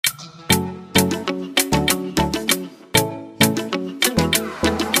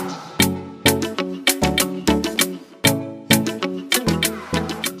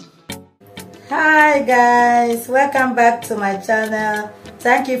Hi guys, welcome back to my channel.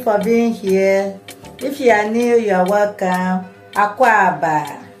 Thank you for being here. If you are new, you are welcome.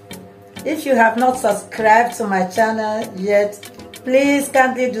 Akwaba. If you have not subscribed to my channel yet, please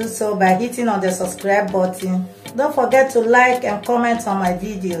kindly do so by hitting on the subscribe button. Don't forget to like and comment on my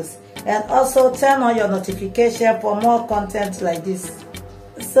videos, and also turn on your notification for more content like this.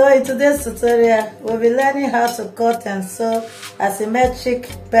 So in today's tutorial, we'll be learning how to cut and sew asymmetric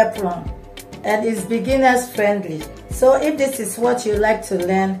peplum, and it's beginners friendly. So if this is what you like to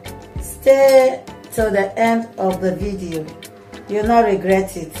learn, stay till the end of the video. You'll not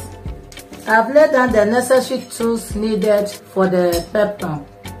regret it. I've laid down the necessary tools needed for the peplum,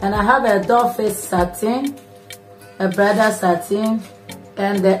 and I have a doll face satin, a bridal satin,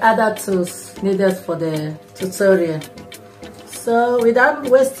 and the other tools needed for the tutorial. So without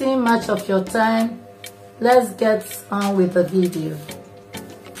wasting much of your time, let's get on with the video.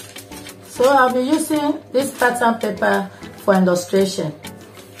 So I'll be using this pattern paper for illustration,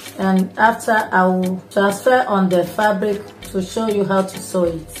 and after I will transfer on the fabric to show you how to sew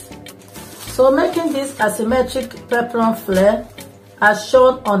it. So making this asymmetric peplum flare as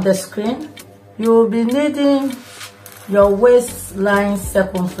shown on the screen, you will be needing your waistline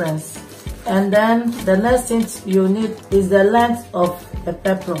circumference, and then the next thing you need is the length of the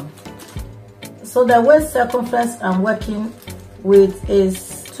peplum. So the waist circumference I'm working with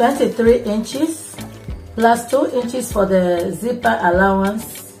is 23 inches plus 2 inches for the zipper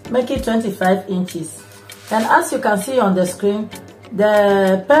allowance, making 25 inches. And as you can see on the screen,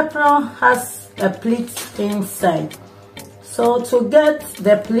 the peplum has a pleat inside. So to get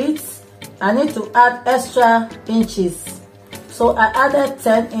the pleat, I need to add extra inches. So I added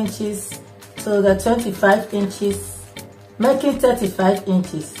 10 inches to the 25 inches, making 35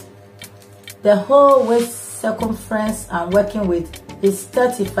 inches. The whole waist circumference I'm working with is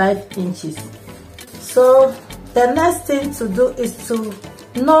 35 inches. So the next thing to do is to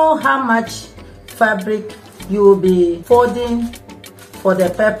know how much fabric you will be folding for the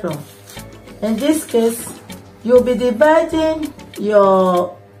peplum. In this case, you'll be dividing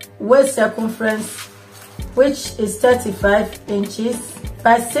your waist circumference, which is 35 inches,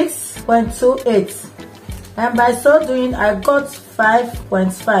 by 6.28, and by so doing I got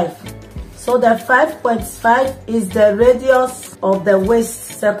 5.5. so the 5.5 is the radius of the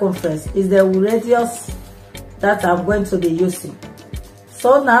waist circumference, is the radius that I'm going to be using.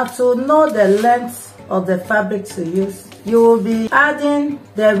 So now to know the length of the fabric to use, you will be adding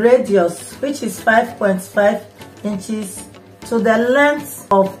the radius, which is 5.5 inches, to the length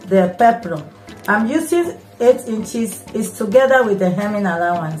of the peplum. I'm using 8 inches is together with the hemming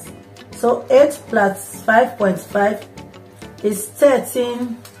allowance. So 8 plus 5.5 is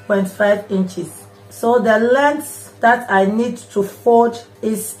 13.5 inches. So the length that I need to fold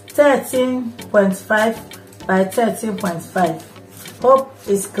is 13.5 by 13.5. Hope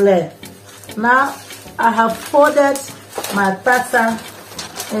it's clear. Now I have folded my pattern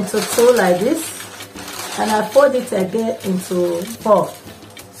into 2 like this, and I fold it again into 4.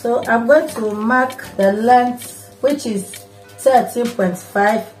 So I'm going to mark the length, which is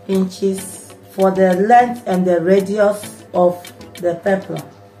 13.5 inches for the length and the radius of the peplum.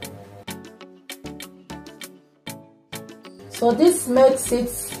 So this makes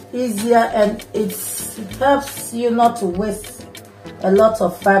it easier, and it helps you not to waste a lot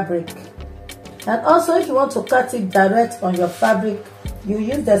of fabric. And also, if you want to cut it direct on your fabric, you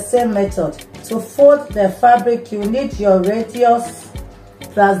use the same method. To fold the fabric, you need your radius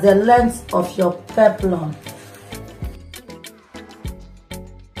plus the length of your peplum.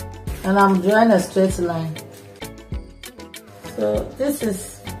 And I'm drawing a straight line. So this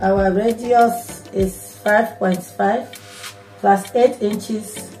is our radius is 5.5 plus 8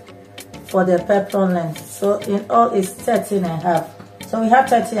 inches for the peplum length. So in all is 13.5. So we have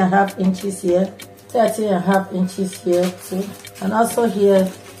 13.5 inches here, 13.5 inches here too, and also here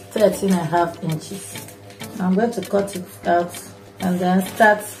 13.5 inches. I'm going to cut it out and then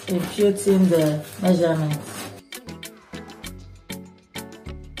start imputing the measurements.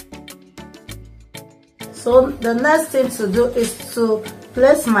 So the next thing to do is to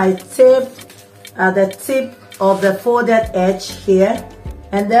place my tape at the tip of the folded edge here,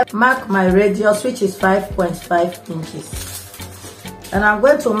 and then mark my radius, which is 5.5 inches. And I'm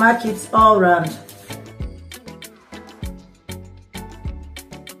going to mark it all round.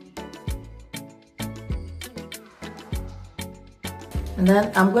 And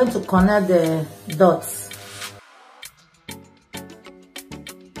then I'm going to connect the dots.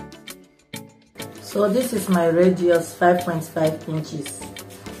 So this is my radius, 5.5 inches.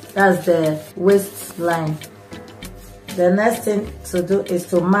 That's the waistline. The next thing to do is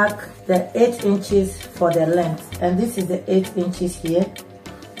to mark the 8 inches for the length, and this is the 8 inches here,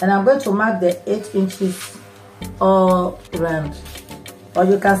 and I'm going to mark the 8 inches all round, or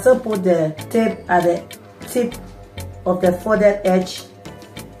you can still put the tape at the tip of the folded edge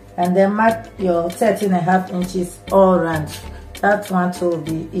and then mark your 13.5 inches all round. That one too will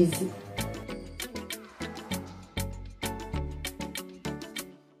be easy.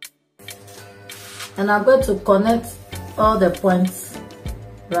 And I'm going to connect all the points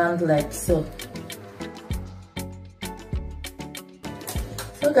round like so.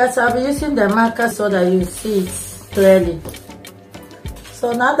 So guys, I'll be using the marker so that you see it clearly.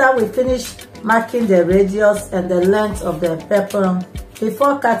 So now that we finished marking the radius and the length of the peplum,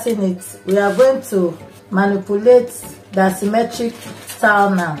 before cutting it, we are going to manipulate the asymmetric style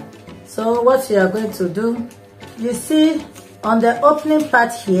now. So what we are going to do, you see on the opening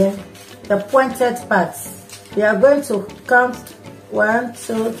part here, the pointed parts, we are going to count 1,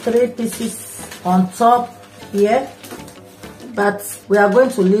 2, 3 pieces on top here, but we are going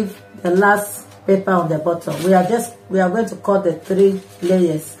to leave the last paper on the bottom. We are going to cut the 3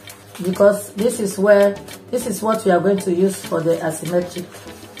 layers, because this is what we are going to use for the asymmetric.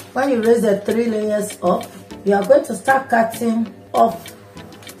 When you raise the 3 layers up, you are going to start cutting off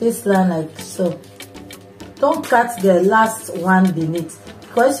this line like so. Don't cut the last one beneath,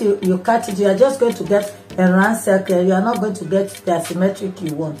 because you cut it, you are just going to get a round circle. You are not going to get the asymmetric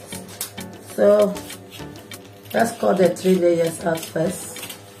you want. So let's cut the 3 layers out first.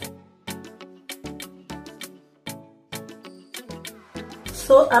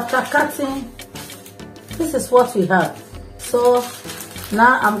 So after cutting, this is what we have. So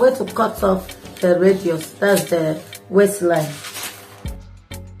now I'm going to cut off the radius, that's the waistline.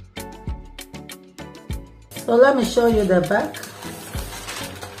 So let me show you the back.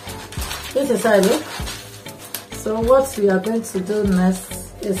 This is how it looks. So what we are going to do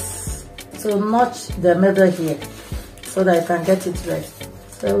next is to notch the middle here so that I can get it right.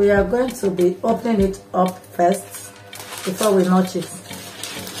 So we are going to be opening it up first before we notch it.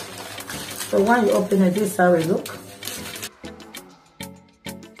 So when you open it, this is how it looks.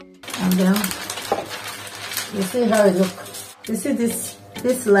 And then you see how it looks. You see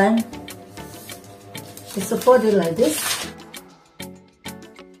this line? You support it like this.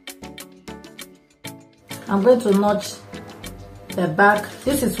 I'm going to notch the back.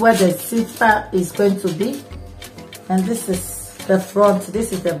 This is where the zipper is going to be, and this is the front.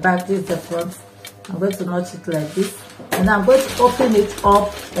 This is the back, this is the front. I'm going to notch it like this, and I'm going to open it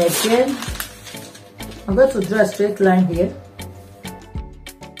up again. I'm going to draw a straight line here,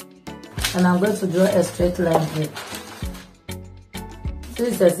 and I'm going to draw a straight line here.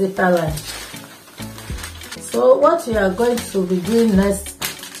 This is the zipper line. So what we are going to be doing next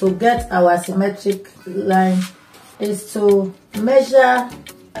to get our symmetric line is to measure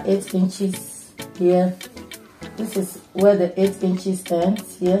 8 inches here. This is where the 8 inches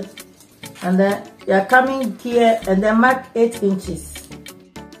ends here, and then you are coming here and then mark 8 inches,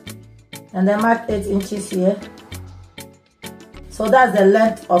 and then mark 8 inches here. So that's the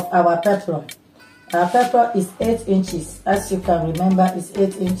length of our peplum. Our peplum is 8 inches, as you can remember, it's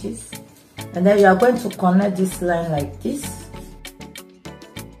 8 inches. And then you are going to connect this line like this.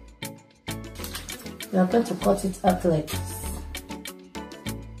 You are going to cut it out like this.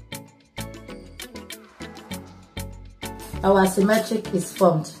 Our symmetric is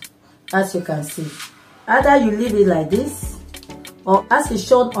formed, as you can see. Either you leave it like this, or as is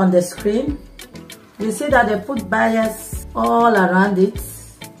shown on the screen, you see that they put bias all around it,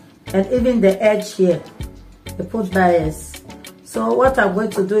 and even the edge here, they put bias. So what I'm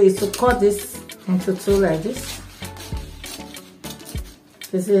going to do is to cut this into 2 like this.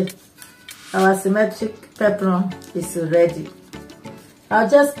 You see, our symmetric peplum is ready. I'll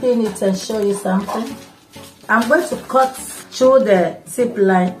just pin it and show you something. I'm going to cut through the zip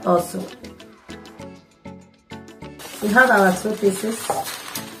line also. We have our 2 pieces.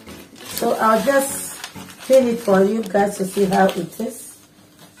 So I'll just pin it for you guys to see how it is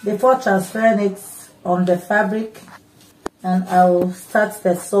before transferring it on the fabric. And I will start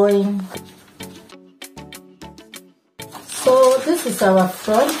the sewing. So this is our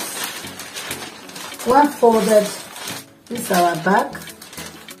front, one folded. This is our back.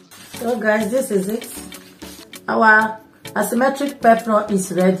 So guys, this is it. Our asymmetric peplum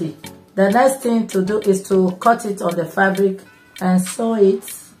is ready. The next thing to do is to cut it on the fabric and sew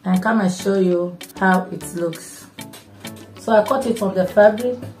it, and come and show you how it looks. So I cut it on the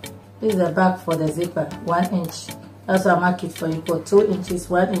fabric. This is the back for the zipper, 1 inch. That's why I mark it for you for 2 inches,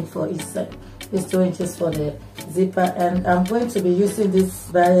 1 inch for each side. This 2 inches for the zipper, and I'm going to be using this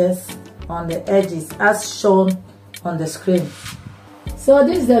bias on the edges as shown on the screen. So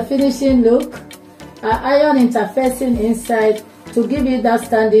this is the finishing look. Iron interfacing inside to give it that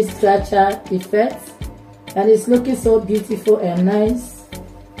standing structure effect, and it's looking so beautiful and nice.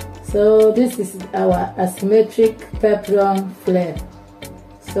 So this is our asymmetric peplum flare,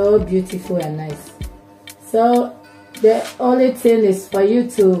 so beautiful and nice. So the only thing is for you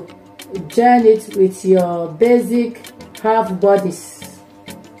to join it with your basic half bodies,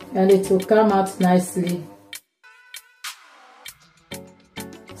 and it will come out nicely.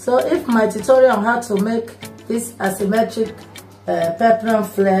 So if my tutorial on how to make this asymmetric peplum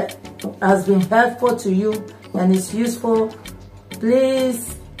flare has been helpful to you and is useful,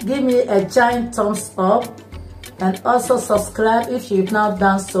 please give me a giant thumbs up, and also subscribe if you've not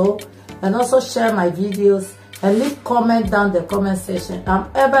done so, and also share my videos and leave comment down the comment section. I'm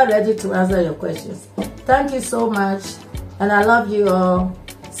ever ready to answer your questions. Thank you so much, and I love you all.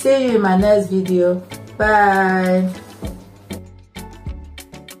 See you in my next video. Bye.